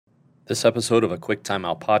This episode of a Quick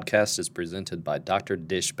Timeout podcast is presented by Dr.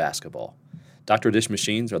 Dish Basketball. Dr. Dish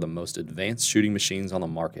machines are the most advanced shooting machines on the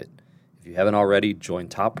market. If you haven't already, join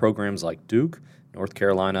top programs like Duke, North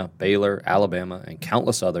Carolina, Baylor, Alabama, and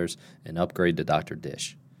countless others and upgrade to Dr.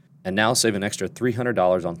 Dish. And now save an extra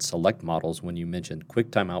 $300 on select models when you mention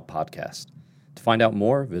Quick Timeout Podcast. To find out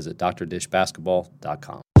more, visit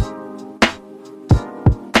drdishbasketball.com.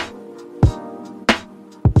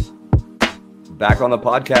 Back on the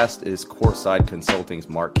podcast is Courtside Consulting's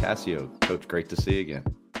Mark Cascio. Coach, great to see you again.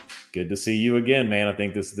 Good to see you again, man. I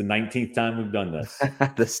think this is the 19th time we've done this.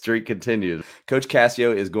 The streak continues. Coach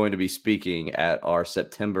Cascio is going to be speaking at our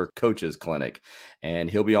September Coaches Clinic, and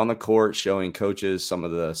he'll be on the court showing coaches some of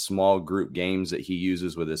the small group games that he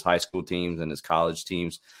uses with his high school teams and his college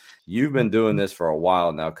teams. You've been doing this for a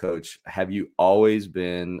while now, Coach. Have you always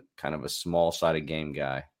been kind of a small-sided game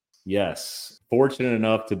guy? Yes. Fortunate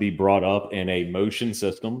enough to be brought up in a motion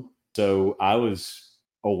system. So I was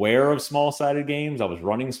aware of small-sided games. I was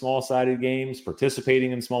running small-sided games,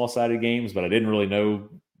 participating in small-sided games, but I didn't really know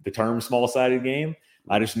the term small-sided game.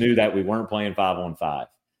 I just knew that we weren't playing 5-on-5.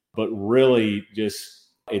 But really just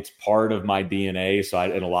it's part of my DNA. So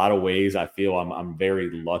in a lot of ways, I feel I'm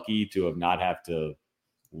very lucky to have not have to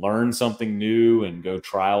learn something new and go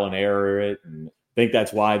trial and error it. And I think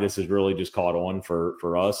that's why this has really just caught on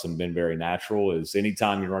for us and been very natural. Is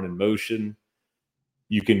anytime you run in motion,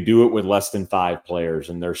 you can do it with less than 5 players,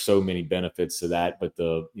 and there's so many benefits to that. But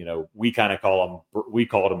we kind of called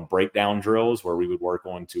them breakdown drills, where we would work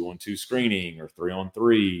on 2-on-2 screening or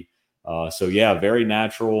 3-on-3. So yeah, very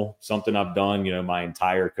natural, something I've done, my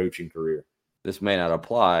entire coaching career. This may not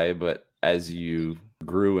apply, but as you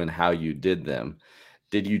grew and how you did them,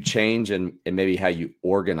 did you change and maybe how you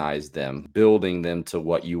organized them, building them to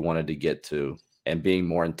what you wanted to get to and being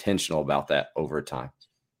more intentional about that over time?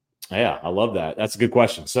 Yeah, I love that. That's a good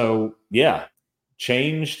question. So yeah,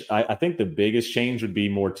 changed. I think the biggest change would be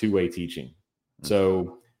more two-way teaching. Mm-hmm.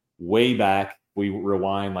 So way back, we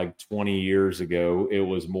rewind like 20 years ago, it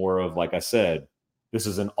was more of, like I said, this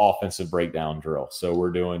is an offensive breakdown drill. So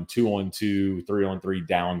we're doing 2-on-2, 3-on-3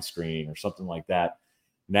 down screen or something like that.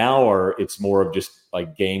 Now it's more of just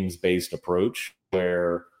like games-based approach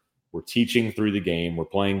where we're teaching through the game. We're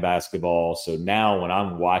playing basketball. So now when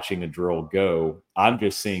I'm watching a drill go, I'm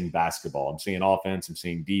just seeing basketball. I'm seeing offense. I'm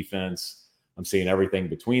seeing defense. I'm seeing everything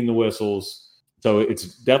between the whistles. So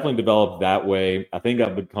it's definitely developed that way. I think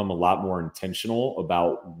I've become a lot more intentional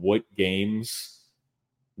about what games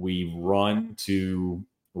we run to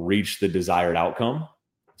reach the desired outcome.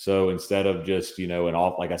 So instead of just,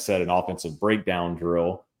 like I said, an offensive breakdown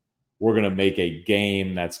drill, we're going to make a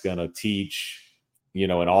game that's going to teach, an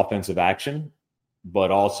offensive action, but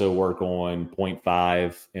also work on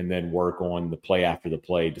 0.5 and then work on the play after the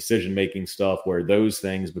play, decision-making stuff where those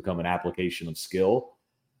things become an application of skill.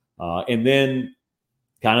 And then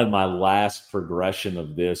kind of my last progression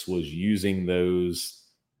of this was using those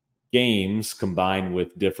games combined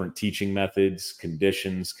with different teaching methods,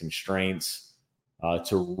 conditions, constraints,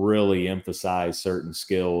 to really emphasize certain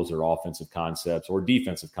skills or offensive concepts or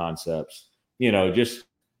defensive concepts. Just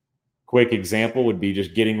quick example would be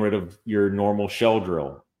just getting rid of your normal shell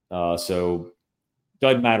drill. So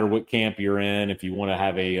doesn't matter what camp you're in. If you want to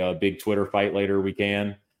have a big Twitter fight later, we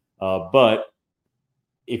can. But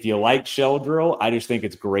if you like shell drill, I just think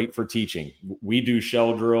it's great for teaching. We do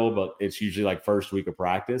shell drill, but it's usually like first week of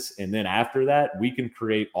practice. And then after that, we can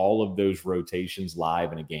create all of those rotations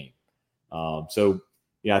live in a game.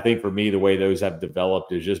 I think for me, the way those have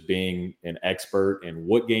developed is just being an expert in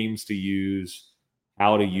what games to use,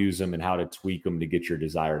 how to use them, and how to tweak them to get your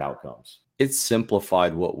desired outcomes. It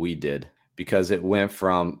simplified what we did because it went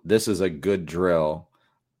from this is a good drill,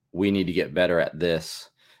 we need to get better at this,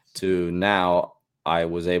 to now I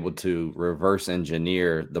was able to reverse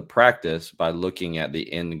engineer the practice by looking at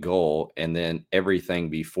the end goal and then everything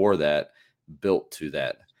before that built to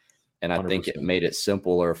that. And I 100%. think it made it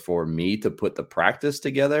simpler for me to put the practice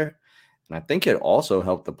together. And I think it also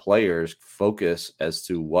helped the players focus as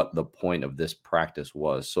to what the point of this practice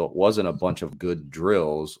was. So it wasn't a bunch of good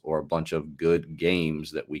drills or a bunch of good games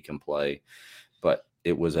that we can play, but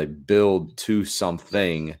it was a build to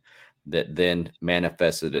something that then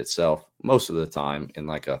manifested itself most of the time in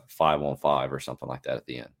like a 5-on-5 or something like that at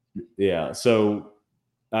the end. Yeah. So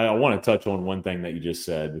I want to touch on one thing that you just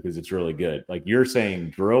said because it's really good. Like you're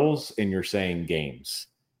saying drills and you're saying games.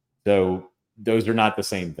 So those are not the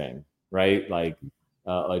same thing, right? Like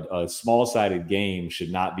a small-sided game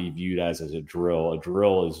should not be viewed as a drill. A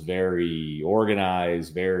drill is very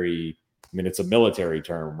organized, it's a military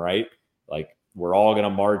term, right? Like we're all going to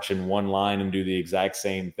march in one line and do the exact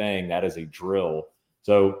same thing. That is a drill.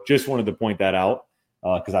 So just wanted to point that out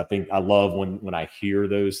because I think I love when I hear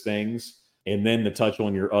those things. And then to touch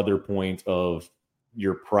on your other point of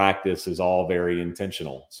your practice is all very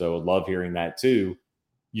intentional. So I love hearing that too.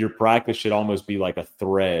 Your practice should almost be like a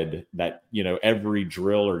thread that, every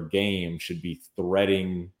drill or game should be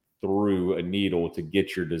threading through a needle to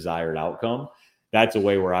get your desired outcome. That's a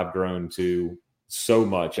way where I've grown to so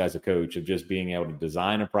much as a coach of just being able to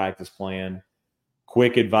design a practice plan.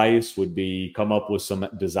 Quick advice would be come up with some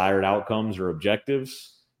desired outcomes or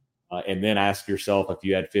objectives, and then ask yourself, if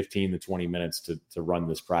you had 15 to 20 minutes to run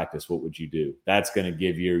this practice, what would you do? That's going to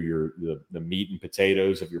give you the meat and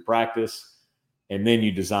potatoes of your practice. And then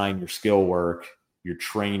you design your skill work, your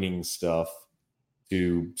training stuff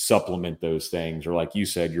to supplement those things. Or like you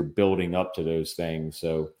said, you're building up to those things.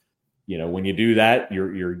 So, when you do that,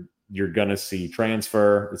 you're going to see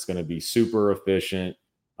transfer. It's going to be super efficient.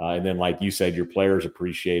 And then, like you said, your players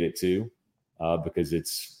appreciate it too, because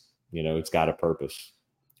it's got a purpose.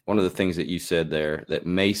 One of the things that you said there that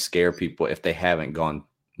may scare people if they haven't gone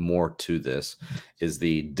more to this is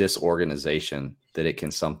the disorganization that it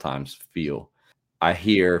can sometimes feel. I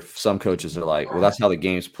hear some coaches are like, well, that's how the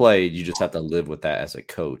game's played. You just have to live with that as a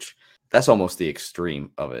coach. That's almost the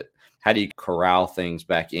extreme of it. How do you corral things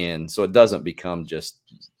back in so it doesn't become just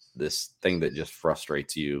this thing that just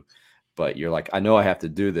frustrates you? But you're like, I know I have to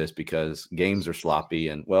do this because games are sloppy.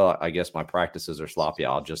 And, well, I guess my practices are sloppy.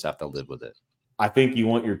 I'll just have to live with it. I think you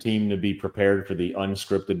want your team to be prepared for the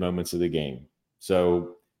unscripted moments of the game.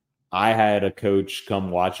 So I had a coach come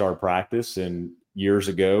watch our practice years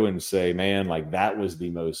ago and say, man, like that was the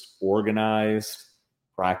most organized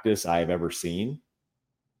practice I've ever seen.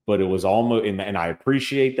 But it was almost, and I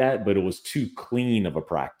appreciate that, but it was too clean of a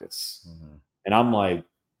practice. Mm-hmm. And I'm like,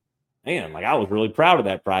 man, like I was really proud of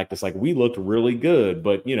that practice. Like we looked really good,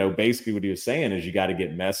 but basically what he was saying is you got to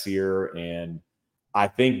get messier. And I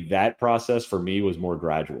think that process for me was more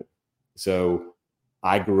gradual. So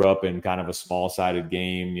I grew up in kind of a small-sided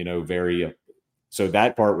game, so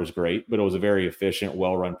that part was great, but it was a very efficient,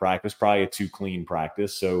 well-run practice, probably a too clean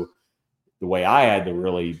practice. So the way I had to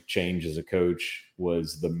really change as a coach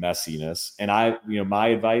was the messiness. And my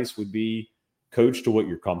advice would be coach to what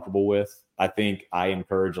you're comfortable with. I think I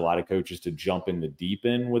encourage a lot of coaches to jump in the deep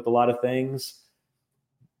end with a lot of things.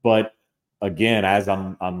 But again, as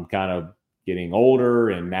I'm kind of getting older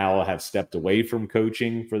and now I have stepped away from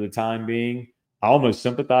coaching for the time being, I almost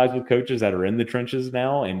sympathize with coaches that are in the trenches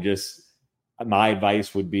now. And just my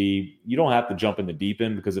advice would be you don't have to jump in the deep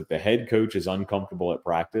end, because if the head coach is uncomfortable at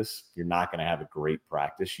practice, you're not going to have a great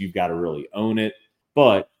practice. You've got to really own it,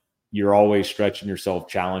 but you're always stretching yourself,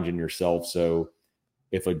 challenging yourself. So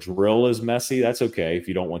if a drill is messy, that's okay if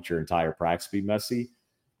you don't want your entire practice to be messy.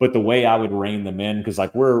 But the way I would rein them in, because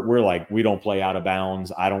like we're like, we don't play out of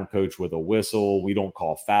bounds. I don't coach with a whistle. We don't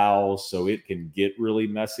call fouls. So it can get really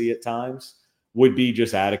messy at times, would be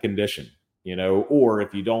just add a condition, or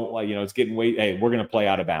if you don't like, it's getting hey, we're going to play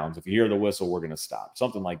out of bounds. If you hear the whistle, we're going to stop,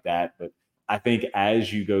 something like that. But I think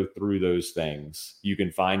as you go through those things, you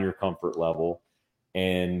can find your comfort level.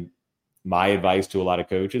 And my advice to a lot of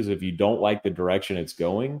coaches, if you don't like the direction it's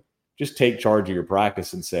going, just take charge of your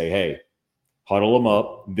practice and say, hey, huddle them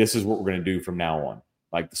up. This is what we're going to do from now on.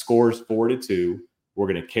 Like the score is 4-2. We're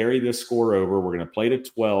going to carry this score over. We're going to play to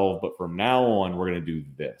 12, but from now on, we're going to do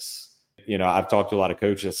this. I've talked to a lot of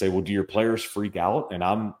coaches that say, well, do your players freak out? And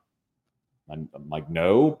I'm like,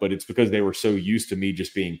 no, but it's because they were so used to me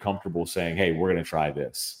just being comfortable saying, hey, we're going to try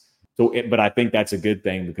this. But I think that's a good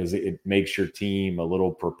thing, because it makes your team a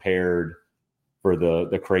little prepared for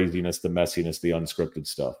the craziness, the messiness, the unscripted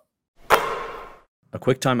stuff. A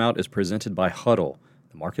quick timeout is presented by Huddle,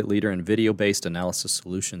 the market leader in video-based analysis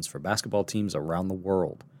solutions for basketball teams around the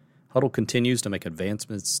world. Huddle continues to make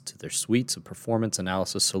advancements to their suites of performance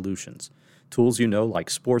analysis solutions. Tools like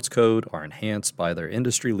Sports Code are enhanced by their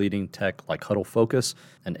industry-leading tech like Huddle Focus,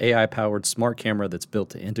 an AI-powered smart camera that's built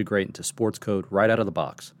to integrate into Sports Code right out of the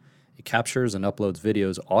box. It captures and uploads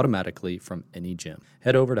videos automatically from any gym.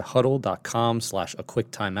 Head over to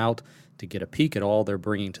huddle.com/a-quick-timeout to get a peek at all they're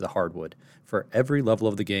bringing to the hardwood for every level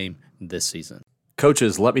of the game this season.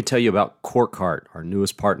 Coaches, let me tell you about Court Cart, our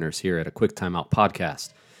newest partners here at a Quick Timeout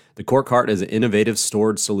podcast. The Court Cart is an innovative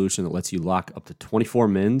storage solution that lets you lock up to 24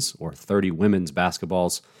 men's or 30 women's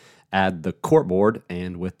basketballs. Add the court board,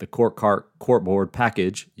 and with the Court Cart court board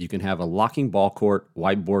package, you can have a locking ball court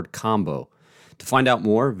whiteboard combo. To find out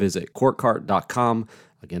more, visit courtcart.com.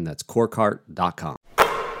 Again, that's courtcart.com.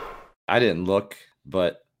 I didn't look,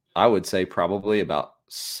 but I would say probably about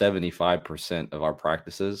 75% of our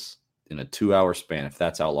practices in a 2-hour span, if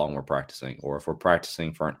that's how long we're practicing, or if we're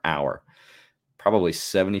practicing for an hour, probably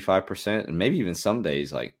 75%, and maybe even some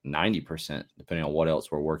days like 90%, depending on what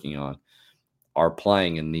else we're working on, are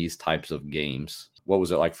playing in these types of games. What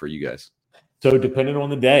was it like for you guys? So depending on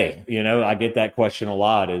the day, I get that question a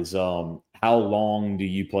lot is how long do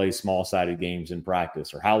you play small-sided games in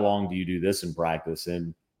practice, or how long do you do this in practice?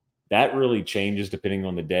 And that really changes depending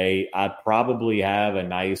on the day. I probably have a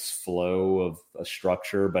nice flow of a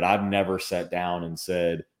structure, but I've never sat down and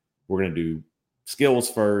said, we're going to do skills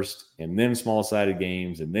first and then small-sided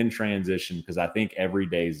games and then transition, because I think every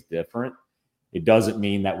day is different. It doesn't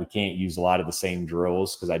mean that we can't use a lot of the same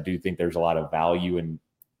drills, because I do think there's a lot of value in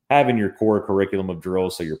having your core curriculum of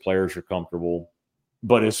drills so your players are comfortable.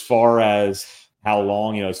 But as far as how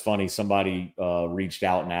long, it's funny, somebody reached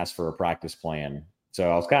out and asked for a practice plan. So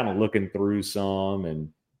I was kind of looking through some, and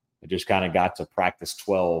I just kind of got to practice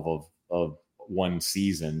 12 of one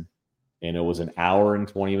season. And it was an hour and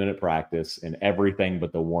 20-minute practice, and everything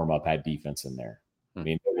but the warm-up had defense in there. I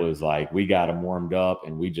mean, it was like we got them warmed up,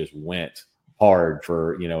 and we just went hard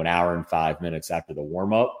for, an hour and 5 minutes after the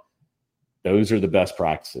warm-up. Those are the best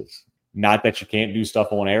practices. Not that you can't do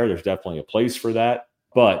stuff on air. There's definitely a place for that.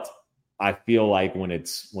 But I feel like when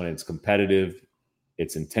it's competitive,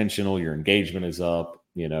 it's intentional, your engagement is up,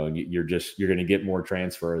 and you're going to get more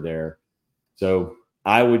transfer there. So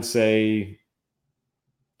I would say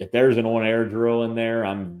if there's an on-air drill in there,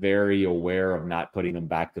 I'm very aware of not putting them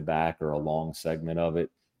back-to-back or a long segment of it.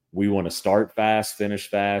 We want to start fast, finish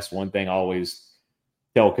fast. One thing I always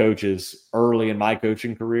tell coaches early in my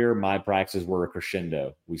coaching career, my practices were a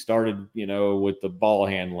crescendo. We started, with the ball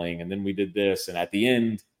handling, and then we did this. And at the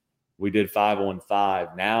end, we did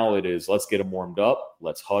 5-on-5. Now it is, let's get them warmed up.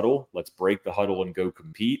 Let's huddle. Let's break the huddle and go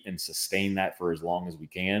compete and sustain that for as long as we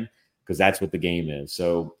can, because that's what the game is.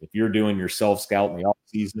 So if you're doing your self-scout in the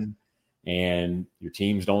offseason and your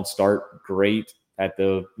teams don't start great at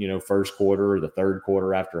the first quarter or the third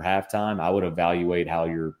quarter after halftime, I would evaluate how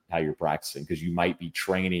you're practicing, because you might be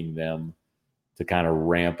training them to kind of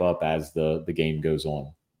ramp up as the game goes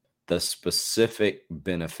on. The specific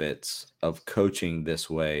benefits of coaching this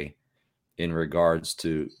way in regards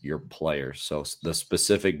to your players. So the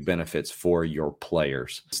specific benefits for your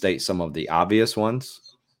players. State some of the obvious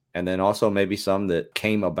ones, and then also maybe some that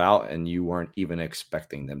came about and you weren't even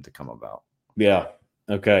expecting them to come about. Yeah.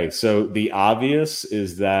 Okay. So the obvious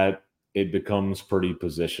is that it becomes pretty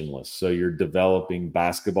positionless. So you're developing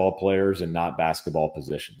basketball players and not basketball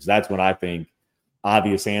positions. That's when I think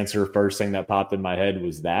obvious answer. First thing that popped in my head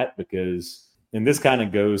was that, because, and this kind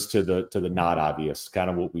of goes to the not obvious, kind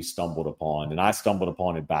of what we stumbled upon. And I stumbled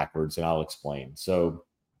upon it backwards, and I'll explain. So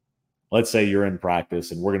let's say you're in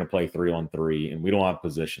practice and we're going to play 3-on-3 and we don't have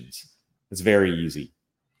positions. It's very easy.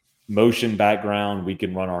 Motion background, we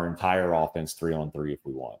can run our entire offense 3-on-3 if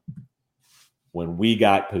we want. When we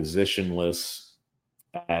got positionless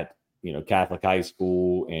at, Catholic high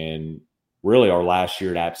school and really our last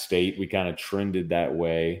year at App State, we kind of trended that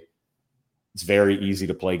way. It's very easy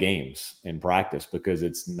to play games in practice, because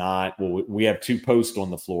it's not, well, we have 2 posts on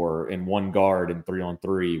the floor and 1 guard and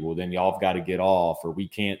 3-on-3. Well, then y'all have got to get off, or we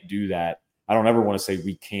can't do that. I don't ever want to say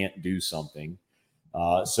we can't do something.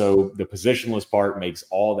 So the positionless part makes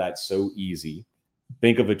all that so easy.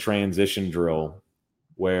 Think of a transition drill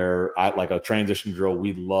where like a transition drill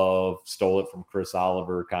we love, stole it from Chris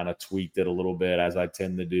Oliver, kind of tweaked it a little bit, as I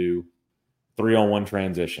tend to do. 3-on-1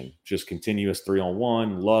 transition, just continuous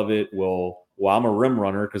 3-on-1. Love it. Well, I'm a rim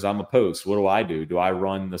runner because I'm a post. What do? Do I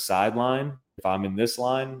run the sideline if I'm in this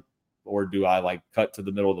line, or do I cut to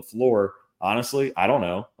the middle of the floor? Honestly, I don't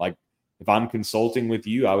know. If I'm consulting with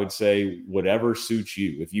you, I would say whatever suits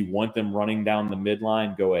you. If you want them running down the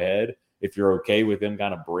midline, go ahead. If you're okay with them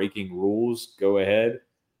kind of breaking rules, go ahead.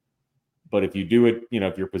 But if you do it,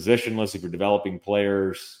 if you're positionless, if you're developing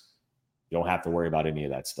players, you don't have to worry about any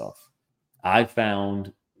of that stuff. I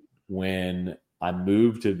found when I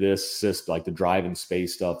moved to this system, like the drive and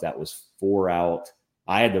space stuff that was 4 out,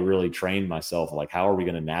 I had to really train myself. How are we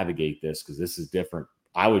going to navigate this? Because this is different.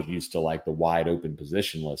 I was used to the wide open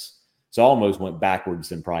positionless. So I almost went backwards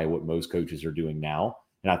than probably what most coaches are doing now.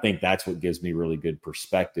 And I think that's what gives me really good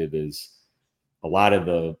perspective, is a lot of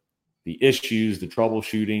the issues, the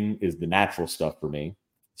troubleshooting is the natural stuff for me.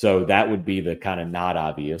 So that would be the kind of not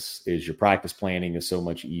obvious, is your practice planning is so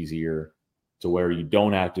much easier to where you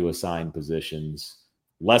don't have to assign positions,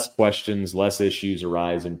 less questions, less issues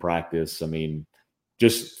arise in practice. I mean,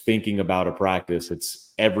 just thinking about a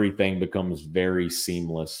practice, everything becomes very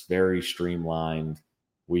seamless, very streamlined.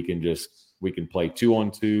 We can play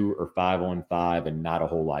 2-on-2 or 5-on-5 and not a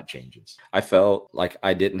whole lot changes. I felt like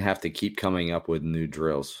I didn't have to keep coming up with new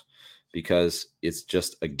drills, because it's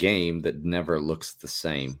just a game that never looks the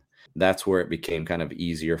same. That's where it became kind of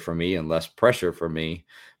easier for me and less pressure for me.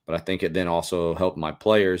 But I think it then also helped my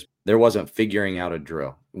players. There wasn't figuring out a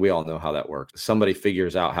drill. We all know how that works. Somebody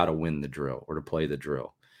figures out how to win the drill or to play the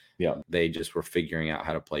drill. Yeah. They just were figuring out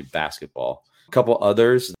how to play basketball. A couple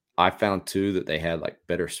others, I found too that they had like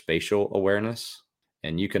better spatial awareness,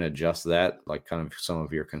 and you can adjust that, like kind of some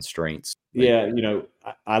of your constraints. Yeah,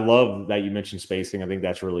 I love that you mentioned spacing. I think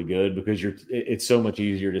that's really good because it's so much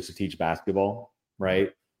easier just to teach basketball,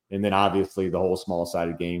 right? And then obviously the whole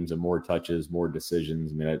small-sided games and more touches, more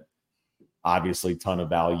decisions. I mean, obviously ton of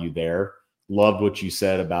value there. Loved what you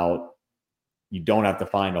said about you don't have to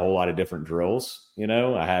find a whole lot of different drills.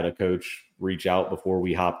 I had a coach reach out before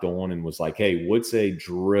we hopped on and was like, hey, what's a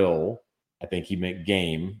drill? I think he meant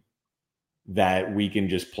game that we can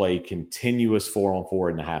just play continuous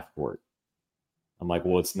 4-on-4 in the half court. I'm like,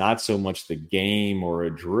 well, it's not so much the game or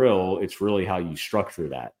a drill. It's really how you structure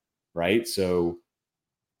that. Right. So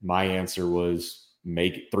my answer was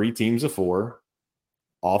make 3 teams of 4.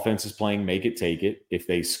 Offense is playing, make it, take it. If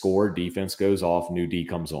they score, defense goes off, new D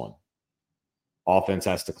comes on. Offense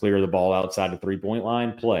has to clear the ball outside the 3-point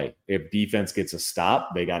line, play. If defense gets a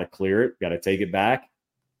stop, they got to clear it, got to take it back.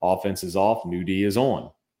 Offense is off, new D is on.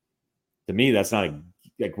 To me, that's not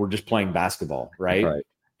like we're just playing basketball, right?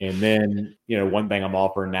 And then, one thing I'm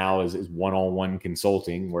offering now is one-on-one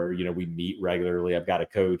consulting where, we meet regularly. I've got a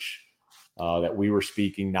coach that we were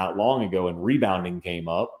speaking not long ago, and rebounding came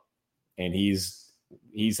up, and he's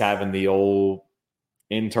having the old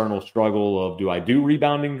internal struggle of, do I do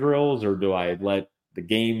rebounding drills or do I let the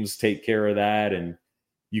games take care of that? And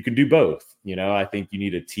you can do both. I think you need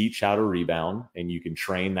to teach how to rebound, and you can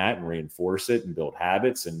train that and reinforce it and build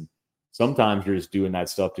habits. And sometimes you're just doing that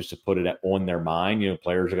stuff just to put it on their mind.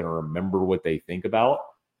 Players are going to remember what they think about.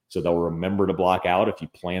 So they'll remember to block out if you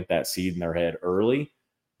plant that seed in their head early.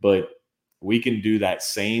 But we can do that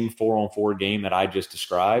same 4-on-4 game that I just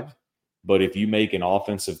described. But if you make an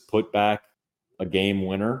offensive putback a game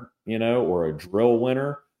winner, or a drill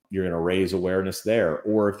winner, you're going to raise awareness there.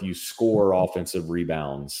 Or if you score offensive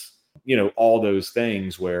rebounds, all those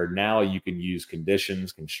things where now you can use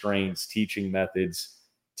conditions, constraints, teaching methods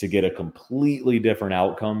to get a completely different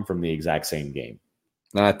outcome from the exact same game.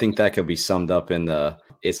 And I think that could be summed up in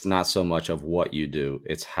it's not so much of what you do,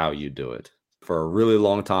 it's how you do it. For a really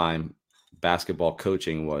long time, basketball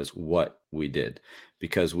coaching was what we did,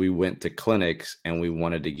 because we went to clinics and we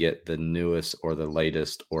wanted to get the newest or the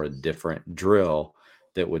latest or a different drill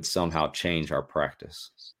that would somehow change our practice.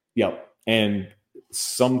 Yep. And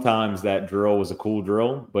sometimes that drill was a cool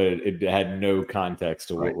drill, but it had no context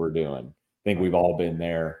to what we're doing. I think we've all been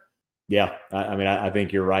there. Yeah. I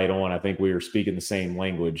think you're right on. I think we were speaking the same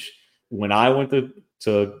language. When I went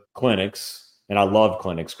to clinics, and I loved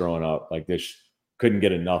clinics growing up, like this, couldn't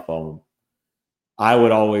get enough of them. I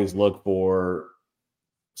would always look for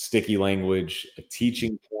sticky language, a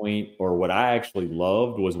teaching point, or what I actually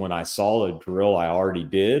loved was when I saw a drill I already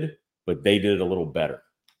did, but they did it a little better.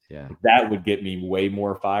 Yeah. That would get me way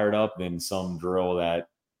more fired up than some drill that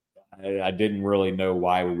I didn't really know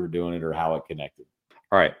why we were doing it or how it connected.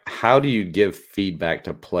 All right. How do you give feedback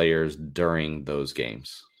to players during those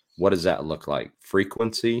games? What does that look like?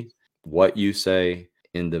 Frequency, what you say,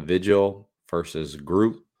 individual versus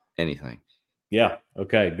group, anything? Yeah.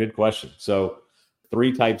 Okay. Good question. So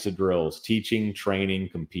 3 types of drills: teaching, training,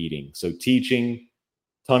 competing. So teaching,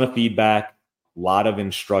 ton of feedback, a lot of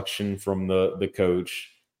instruction from the coach.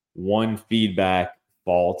 One feedback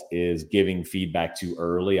fault is giving feedback too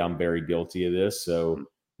early. I'm very guilty of this. So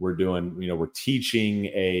we're doing, we're teaching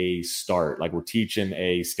a start, like we're teaching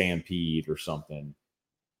a stampede or something.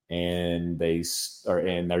 And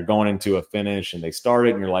they're going into a finish and they start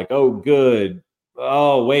it and you're like, oh, good.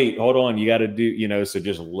 Oh, wait, hold on. You got to do, so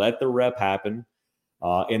just let the rep happen.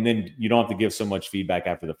 And then you don't have to give so much feedback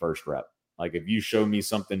after the first rep. Like if you show me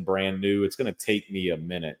something brand new, it's going to take me a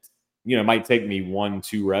minute. It might take me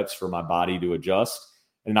 1-2 reps for my body to adjust.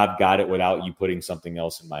 And I've got it without you putting something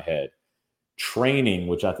else in my head. Training,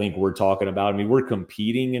 which I think we're talking about. We're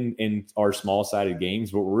competing in our small-sided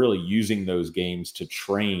games, but we're really using those games to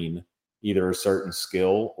train either a certain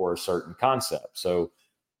skill or a certain concept. So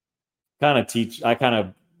I kind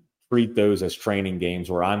of treat those as training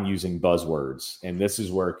games where I'm using buzzwords. And this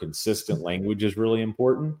is where consistent language is really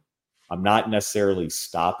important. I'm not necessarily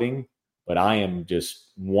stopping, but I am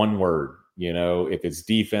just one word. If it's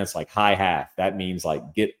defense, like high half, that means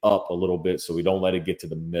like get up a little bit so we don't let it get to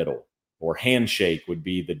the middle. Or handshake would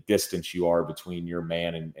be the distance you are between your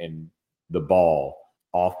man and the ball.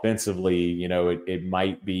 Offensively, it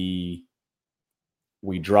might be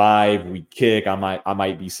we drive, we kick. I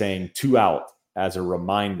might be saying 2 out as a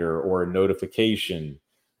reminder or a notification.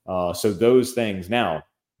 So those things. Now,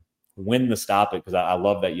 when to stop it, because I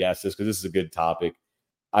love that you asked this, because this is a good topic.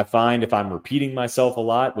 I find if I'm repeating myself a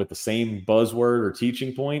lot with the same buzzword or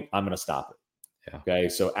teaching point, I'm going to stop it. Yeah. Okay.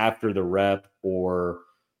 So after the rep or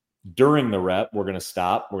during the rep, we're going to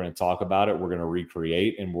stop. We're going to talk about it. We're going to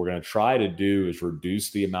recreate. And we're going to try to do is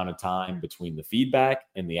reduce the amount of time between the feedback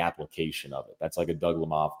and the application of it. That's like a Doug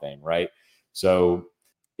Lamov thing, right? So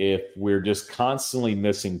if we're just constantly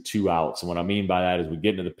missing 2 outs, and what I mean by that is we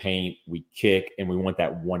get into the paint, we kick, and we want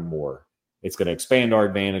that one more. It's going to expand our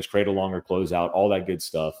advantage, create a longer closeout, all that good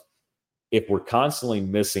stuff. If we're constantly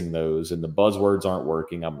missing those and the buzzwords aren't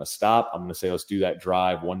working, I'm going to stop. I'm going to say, let's do that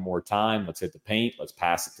drive one more time. Let's hit the paint. Let's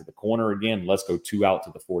pass it to the corner again. Let's go 2 out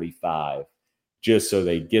to the 45, just so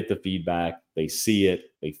they get the feedback. They see it,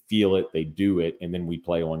 they feel it, they do it, and then we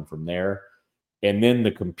play on from there. And then the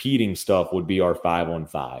competing stuff would be our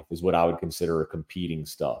 5-on-5 is what I would consider a competing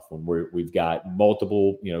stuff when we've got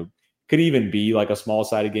multiple, could even be like a small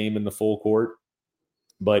sided game in the full court,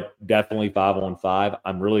 but definitely 5-on-5.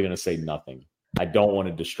 I'm really going to say nothing. I don't want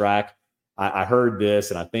to distract. I heard this,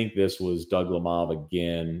 and I think this was Doug Lamov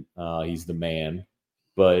again. He's the man.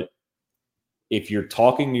 But if you're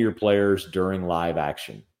talking to your players during live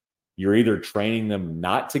action, you're either training them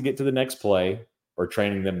not to get to the next play or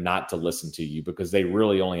training them not to listen to you, because they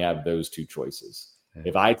really only have those 2 choices. Yeah.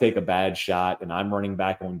 If I take a bad shot and I'm running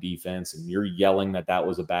back on defense and you're yelling that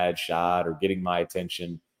was a bad shot or getting my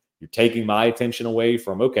attention, you're taking my attention away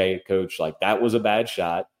from, okay, coach, like that was a bad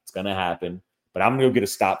shot. It's going to happen, but I'm going to go get a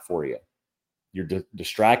stop for you. You're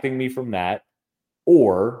distracting me from that.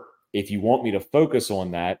 Or if you want me to focus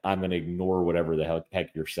on that, I'm going to ignore whatever the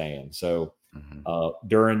heck you're saying. So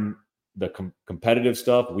during the competitive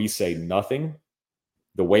stuff, we say nothing.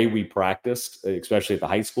 The way we practiced, especially at the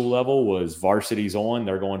high school level, was varsity's on.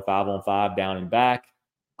 They're going 5-on-5 down and back.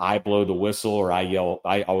 I blow the whistle or I yell.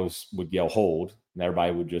 I always would yell hold, and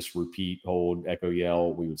everybody would just repeat, hold, echo,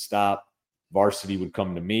 yell. We would stop. Varsity would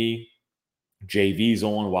come to me. JV's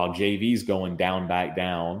on. While JV's going down, back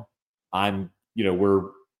down, hey,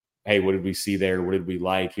 what did we see there? What did we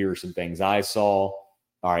like? Here are some things I saw.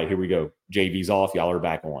 All right, here we go. JV's off. Y'all are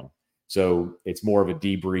back on. So it's more of a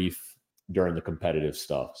debrief during the competitive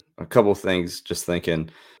stuff. A couple of things, just thinking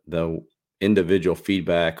the individual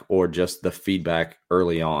feedback or just the feedback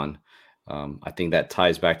early on. I think that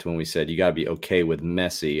ties back to when we said you got to be okay with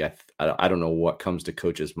messy. I don't know what comes to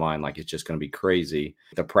coach's mind. Like, it's just going to be crazy.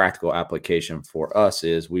 The practical application for us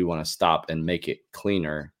is we want to stop and make it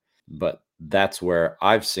cleaner. But that's where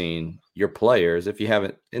I've seen your players, if you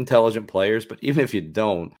have intelligent players, but even if you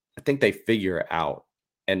don't, I think they figure it out.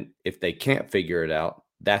 And if they can't figure it out,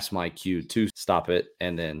 that's my cue to stop it.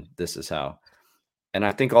 And then this is how. And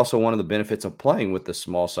I think also one of the benefits of playing with the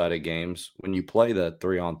small-sided games, when you play the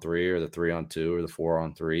 3-on-3 or the 3-on-2 or the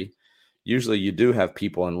 4-on-3, usually you do have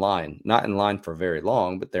people in line, not in line for very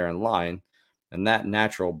long, but they're in line. And that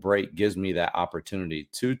natural break gives me that opportunity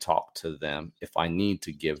to talk to them if I need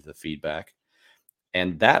to give the feedback.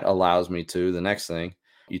 And that allows me to, the next thing,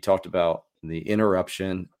 you talked about the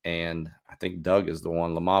interruption, and I think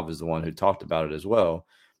Lamov is the one who talked about it as well.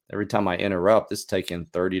 Every time I interrupt, it's taking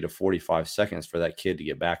 30 to 45 seconds for that kid to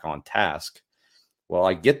get back on task. Well,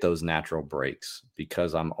 I get those natural breaks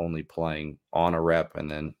because I'm only playing on a rep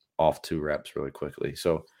and then off 2 reps really quickly.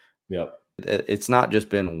 So it's not just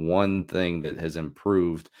been one thing that has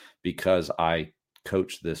improved because I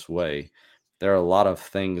coach this way. There are a lot of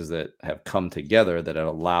things that have come together that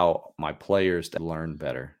allow my players to learn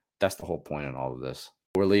better. That's the whole point in all of this.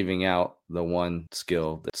 We're leaving out the one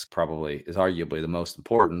skill that's is arguably the most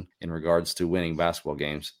important in regards to winning basketball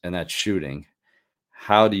games, and that's shooting.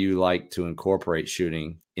 How do you like to incorporate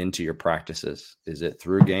shooting into your practices? Is it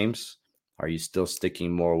through games? Are you still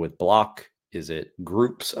sticking more with block? Is it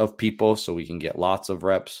groups of people so we can get lots of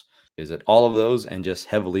reps? Is it all of those and just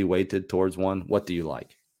heavily weighted towards one? What do you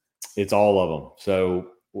like? It's all of them. So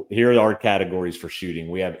here are our categories for shooting.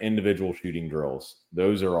 We have individual shooting drills.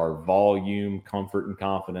 Those are our volume, comfort, and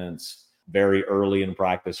confidence, very early in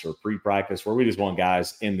practice or pre-practice, where we just want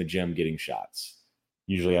guys in the gym getting shots.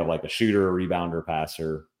 Usually have like a shooter, a rebounder,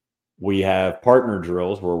 passer. We have partner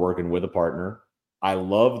drills where we're working with a partner. I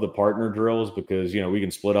love the partner drills because, we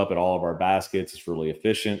can split up at all of our baskets. It's really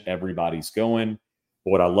efficient. Everybody's going.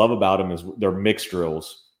 But what I love about them is they're mixed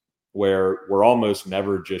drills where we're almost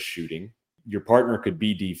never just shooting. Your partner could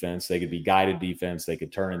be defense. They could be guided defense. They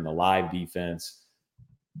could turn into live defense,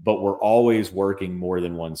 but we're always working more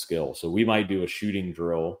than one skill. So we might do a shooting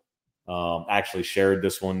drill. Actually shared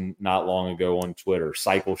this one not long ago on Twitter.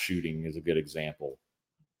 Cycle shooting is a good example.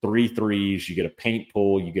 3 threes, you get a paint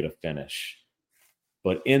pull, you get a finish.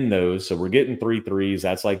 But in those, so we're getting 3 threes.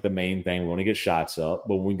 That's like the main thing. We want to get shots up.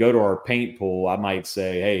 But when we go to our paint pool, I might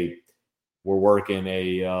say, hey, we're working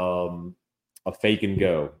a fake and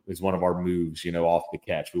go is one of our moves, off the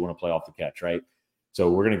catch. We want to play off the catch, right? So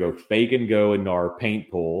we're going to go fake and go into our paint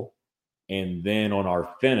pool. And then on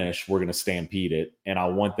our finish, we're going to stampede it. And I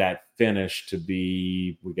want that finish to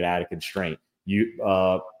be, we could add a constraint. You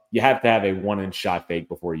have to have a 1-inch shot fake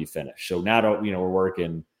before you finish. So now, we're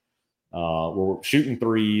working, we're shooting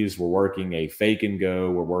threes. We're working a fake and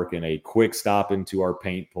go. We're working a quick stop into our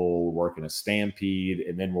paint pool. We're working a stampede.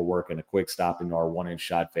 And then we're working a quick stop into our 1-inch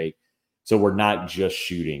shot fake. So we're not just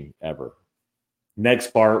shooting ever.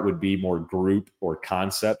 Next part would be more group or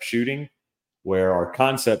concept shooting, where our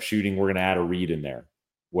concept shooting, we're going to add a read in there,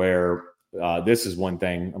 where this is one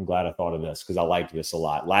thing. I'm glad I thought of this because I liked this a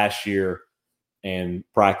lot. Last year in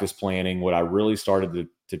practice planning, what I really started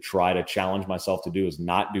to try to challenge myself to do is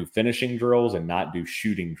not do finishing drills and not do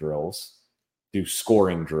shooting drills, do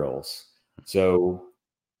scoring drills. So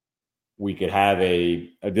we could have I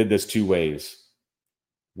did this 2 ways.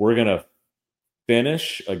 We're going to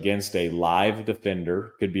finish against a live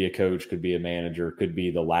defender, could be a coach, could be a manager, could be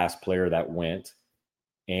the last player that went.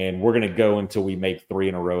 And we're going to go until we make 3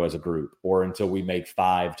 in a row as a group, or until we make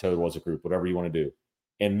 5 total as a group, whatever you want to do.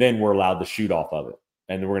 And then we're allowed to shoot off of it.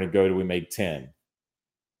 And then we're going to go till we make 10.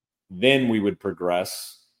 Then we would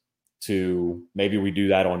progress to, maybe we do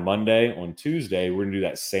that on Monday. On Tuesday, we're going to do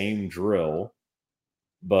that same drill.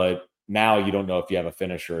 But now you don't know if you have a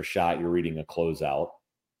finish or a shot. You're reading a closeout.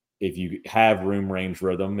 If you have room range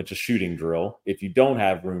rhythm, it's a shooting drill. If you don't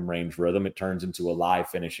have room range rhythm, it turns into a live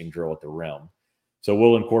finishing drill at the rim. So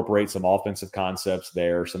we'll incorporate some offensive concepts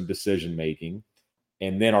there, some decision making.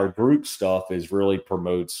 And then our group stuff really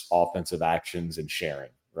promotes offensive actions and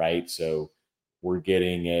sharing, right? So we're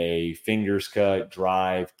getting a fingers cut,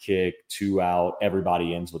 drive, kick, 2 out.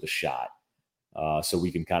 Everybody ends with a shot. So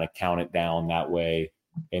we can kind of count it down that way.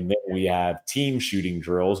 And then we have team shooting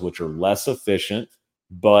drills, which are less efficient,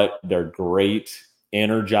 but they're great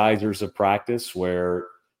energizers of practice, where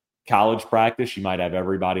college practice, you might have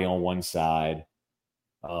everybody on one side.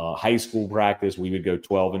 High school practice, we would go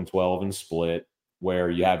 12 and 12 and split, where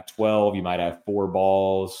you have 12, you might have 4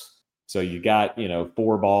 balls. So you got,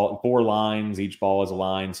 4 lines, each ball is a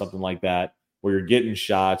line, something like that, where you're getting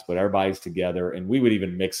shots, but everybody's together. And we would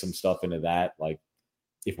even mix some stuff into that. Like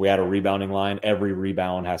if we had a rebounding line, every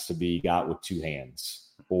rebound has to be got with 2 hands.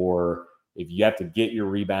 Or if you have to get your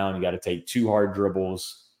rebound, you got to take 2 hard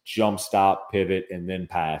dribbles, jump stop, pivot, and then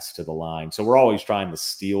pass to the line. So we're always trying to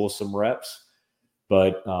steal some reps.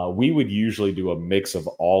 But we would usually do a mix of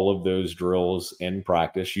all of those drills in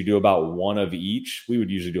practice. You do about 1 of each. We would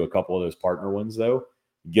usually do a couple of those partner ones, though.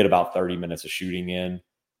 Get about 30 minutes of shooting in.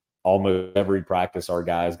 Almost every practice, our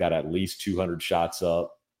guys got at least 200 shots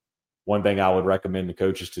up. One thing I would recommend the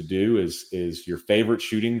coaches to do is your favorite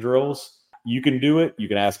shooting drills. You can do it. You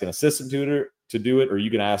can ask an assistant tutor to do it, or you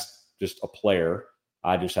can ask just a player.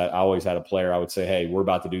 I always had a player. I would say, hey, we're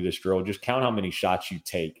about to do this drill. Just count how many shots you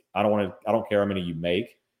take. I don't care how many you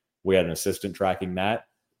make. We had an assistant tracking that.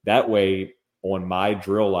 That way, on my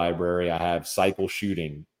drill library, I have cycle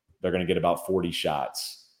shooting. They're going to get about 40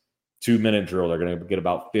 shots. 2-minute drill, they're going to get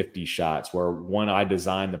about 50 shots. Where when I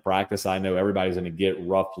design the practice, I know everybody's going to get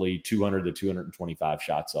roughly 200 to 225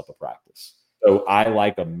 shots up a practice. So I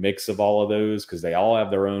like a mix of all of those because they all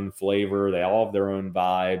have their own flavor. They all have their own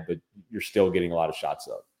vibe, but you're still getting a lot of shots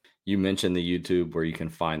up. You mentioned the YouTube where you can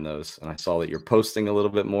find those, and I saw that you're posting a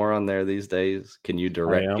little bit more on there these days. Can you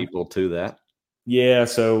direct people to that? Yeah,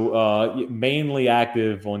 so mainly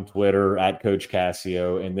active on Twitter at Coach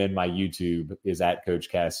Cascio, and then my YouTube is at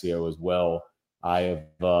Coach Cascio as well. I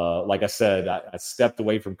have, like I said, I stepped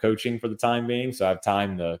away from coaching for the time being, so I have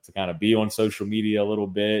time to kind of be on social media a little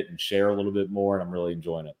bit and share a little bit more, and I'm really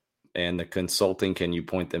enjoying it. And the consulting, can you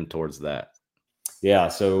point them towards that? Yeah,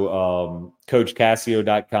 so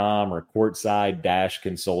CoachCassio.com or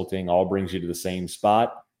Courtside-Consulting all brings you to the same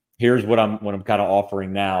spot. Here's what I'm kind of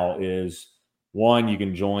offering now is, one, you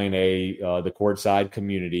can join the Courtside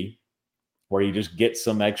community where you just get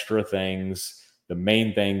some extra things. The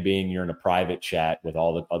main thing being you're in a private chat with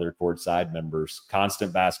all the other Courtside members,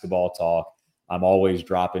 constant basketball talk. I'm always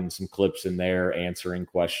dropping some clips in there, answering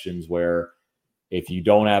questions where if you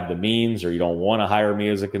don't have the means or you don't want to hire me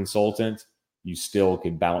as a consultant, you still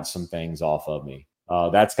can bounce some things off of me.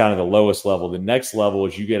 That's kind of the lowest level. The next level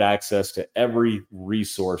is you get access to every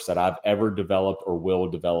resource that I've ever developed or will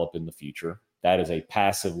develop in the future. That is a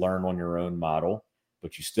passive learn on your own model,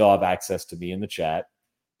 but you still have access to me in the chat.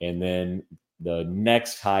 And then The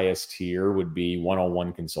next highest tier would be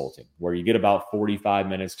one-on-one consulting, where you get about 45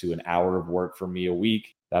 minutes to an hour of work from me a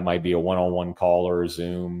week. That might be a one-on-one call or a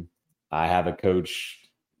Zoom. I have a coach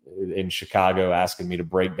in Chicago asking me to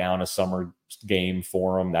break down a summer game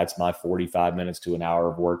for him. That's my 45 minutes to an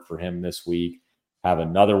hour of work for him this week. Have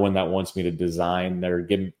another one that wants me to design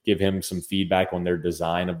give him some feedback on their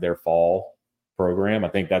design of their fall program. I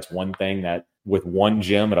think that's one thing that with one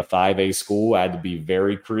gym at a 5A school, I had to be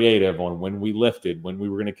very creative on when we lifted, when we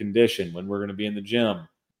were going to condition, when we're going to be in the gym.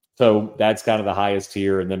 So that's kind of the highest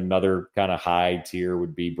tier. And then another kind of high tier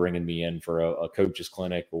would be bringing me in for a coach's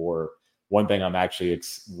clinic, or one thing I'm actually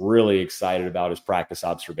really excited about is practice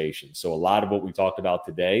observation. So a lot of what we talked about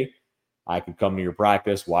today, I could come to your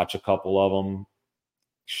practice, watch a couple of them,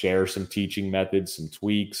 share some teaching methods, some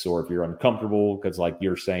tweaks, or if you're uncomfortable, because like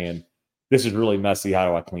you're saying, this is really messy, how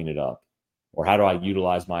do I clean it up? Or how do I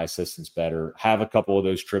utilize my assistants better? Have a couple of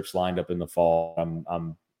those trips lined up in the fall.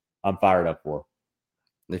 I'm fired up for.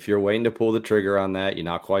 If you're waiting to pull the trigger on that, you're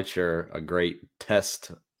not quite sure, a great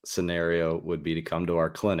test scenario would be to come to our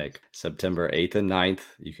clinic September 8th and 9th.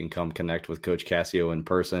 You can come connect with Coach Cascio in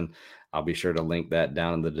person. I'll be sure to link that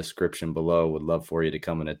down in the description below. Would love for you to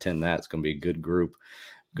come and attend that. It's going to be a good group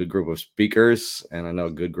of speakers, and I know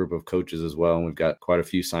a good group of coaches as well. And we've got quite a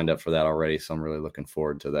few signed up for that already, so I'm really looking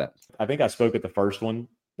forward to that. I think I spoke at the first one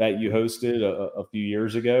that you hosted a few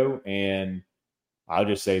years ago, and I'll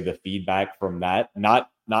just say the feedback from that, not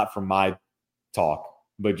from my talk,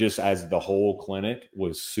 but just as the whole clinic,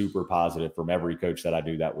 was super positive from every coach that I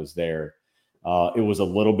knew that was there. It was a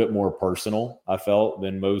little bit more personal, I felt,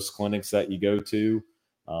 than most clinics that you go to.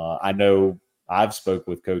 I know I've spoke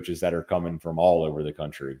with coaches that are coming from all over the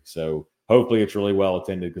country. So hopefully it's really well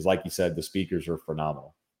attended, because like you said, the speakers are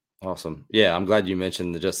phenomenal. Awesome. Yeah, I'm glad you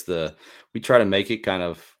mentioned we try to make it kind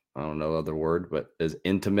of, I don't know other word, but as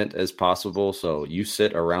intimate as possible. So you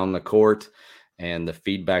sit around the court, and the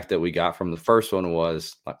feedback that we got from the first one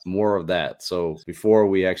was like more of that. So before,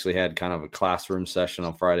 we actually had kind of a classroom session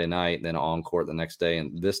on Friday night and then on court the next day.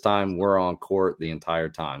 And this time we're on court the entire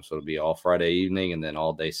time. So it'll be all Friday evening and then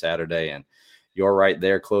all day Saturday. And you're right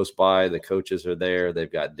there close by. The coaches are there.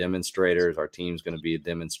 They've got demonstrators. Our team's going to be a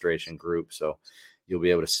demonstration group. So you'll be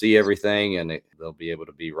able to see everything, and they'll be able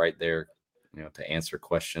to be right there, to answer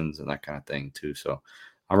questions and that kind of thing too. So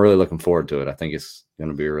I'm really looking forward to it. I think it's going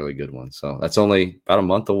to be a really good one. So that's only about a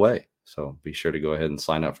month away. So be sure to go ahead and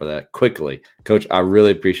sign up for that quickly. Coach, I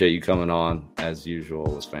really appreciate you coming on. As usual,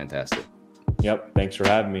 it was fantastic. Yep. Thanks for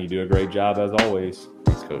having me. You do a great job as always.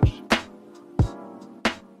 Thanks, Coach.